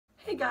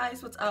Hey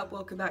guys, what's up?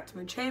 Welcome back to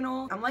my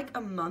channel. I'm like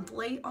a month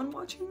late on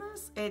watching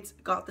this. It's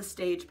Got the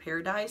Stage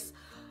Paradise.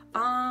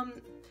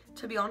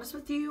 To be honest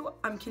with you,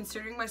 I'm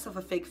considering myself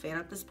a fake fan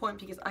at this point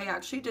because I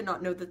actually did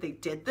not know that they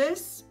did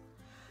this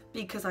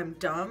because I'm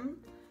dumb.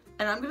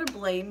 And I'm gonna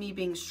blame me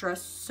being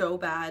stressed so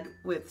bad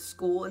with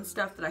school and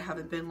stuff that I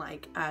haven't been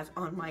like as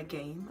on my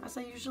game as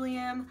I usually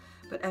am.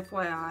 But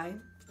FYI,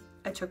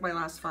 I took my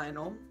last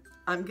final.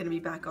 I'm gonna be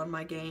back on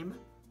my game.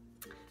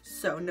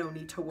 So no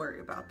need to worry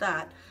about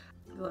that.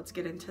 Let's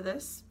get into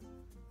this.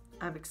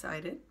 I'm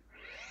excited.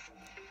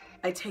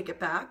 I take it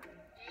back.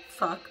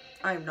 Fuck,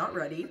 I am not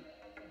ready.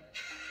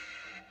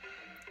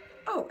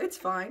 Oh, it's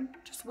fine.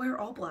 Just wear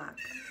all black.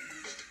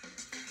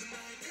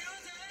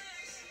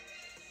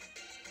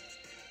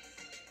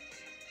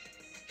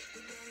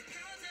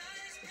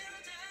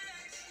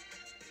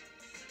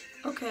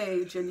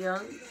 Okay, Jin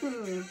Young.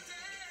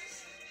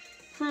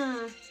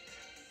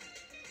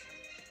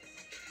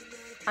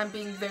 I'm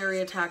being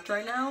very attacked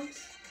right now.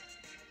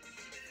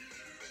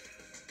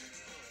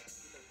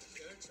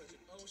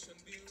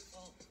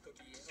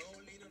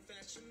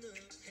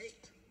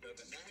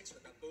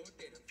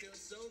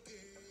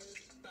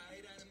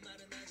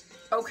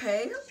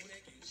 Okay.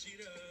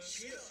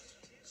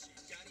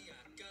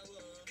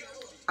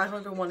 I don't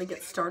even want to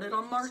get started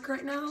on Mark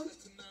right now.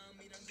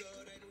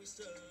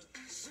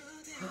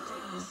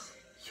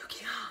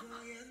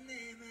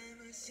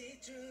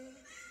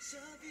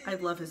 I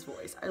love his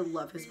voice. I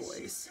love his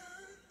voice.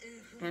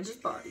 And his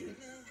body.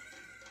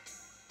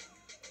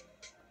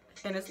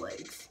 And his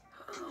legs.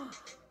 Oh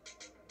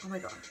my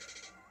god.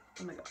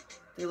 Oh my god.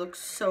 They look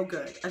so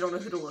good. I don't know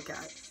who to look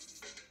at.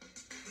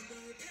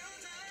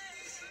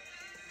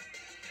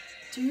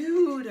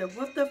 Dude,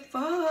 what the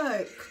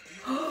fuck?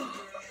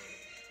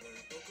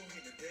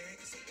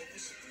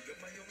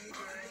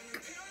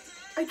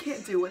 I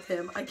can't do with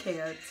him. I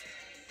can't.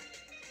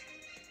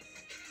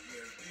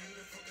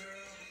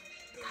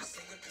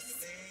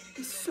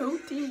 He's so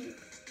deep.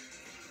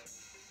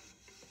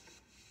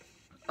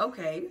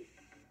 Okay.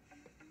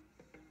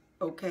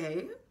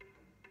 Okay.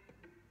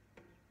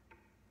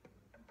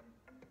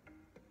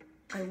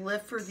 I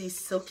live for these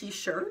silky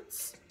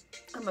shirts.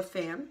 I'm a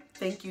fan.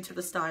 Thank you to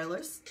the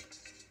stylist.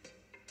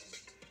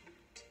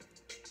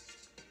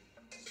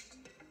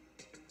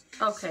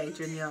 Okay,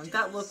 Jin Young.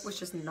 That look was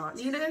just not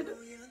needed.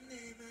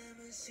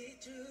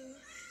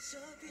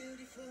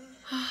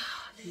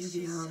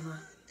 Yu Young.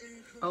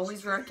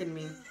 Always wrecking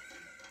me.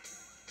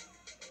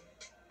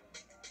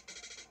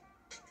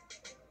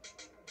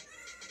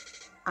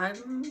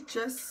 I'm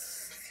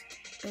just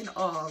in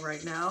awe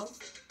right now.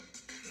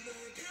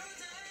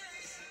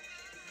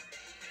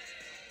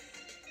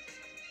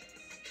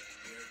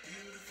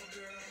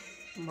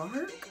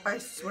 Mark, I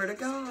swear to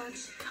God,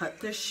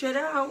 cut this shit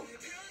out.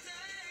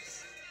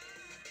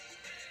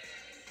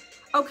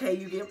 Okay,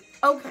 you get,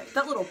 okay,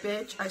 that little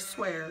bitch, I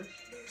swear.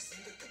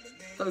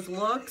 Those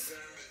looks.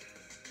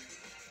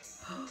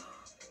 I don't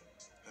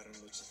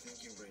know what you're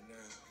thinking right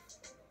now.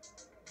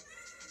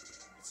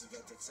 It's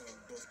about that time we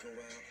both go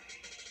out.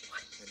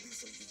 At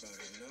least I'll be about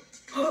it,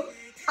 you know?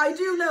 I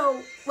do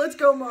know. Let's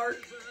go,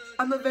 Mark.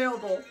 I'm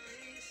available.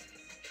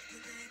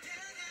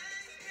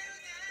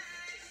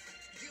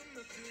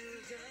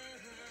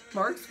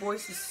 Mark's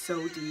voice is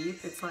so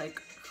deep. It's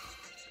like,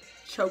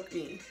 choke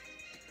me.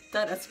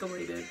 That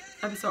escalated.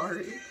 I'm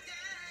sorry.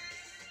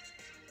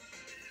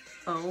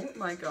 Oh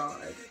my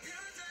god.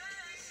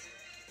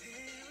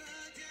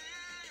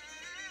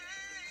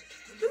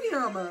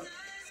 Yuyama.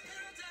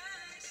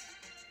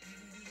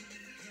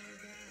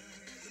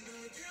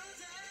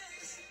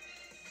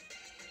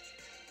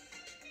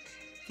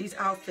 These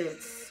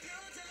outfits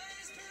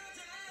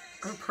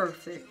are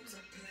perfect.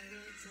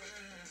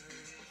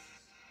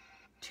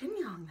 Jin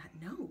Young, that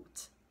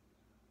note.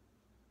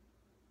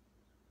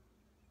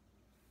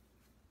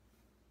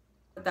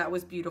 That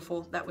was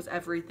beautiful. That was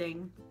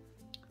everything.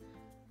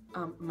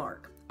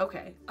 Mark.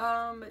 Okay.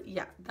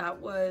 Yeah, that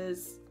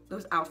was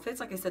those outfits.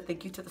 Like I said,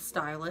 thank you to the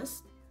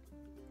stylist.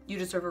 You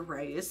deserve a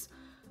raise.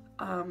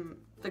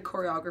 The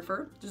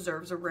choreographer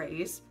deserves a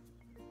raise.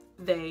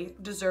 They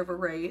deserve a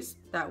raise.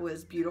 That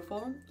was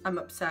beautiful. I'm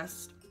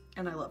obsessed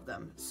and I love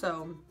them.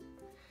 So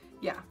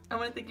yeah, I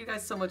want to thank you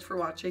guys so much for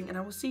watching and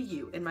I will see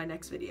you in my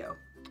next video.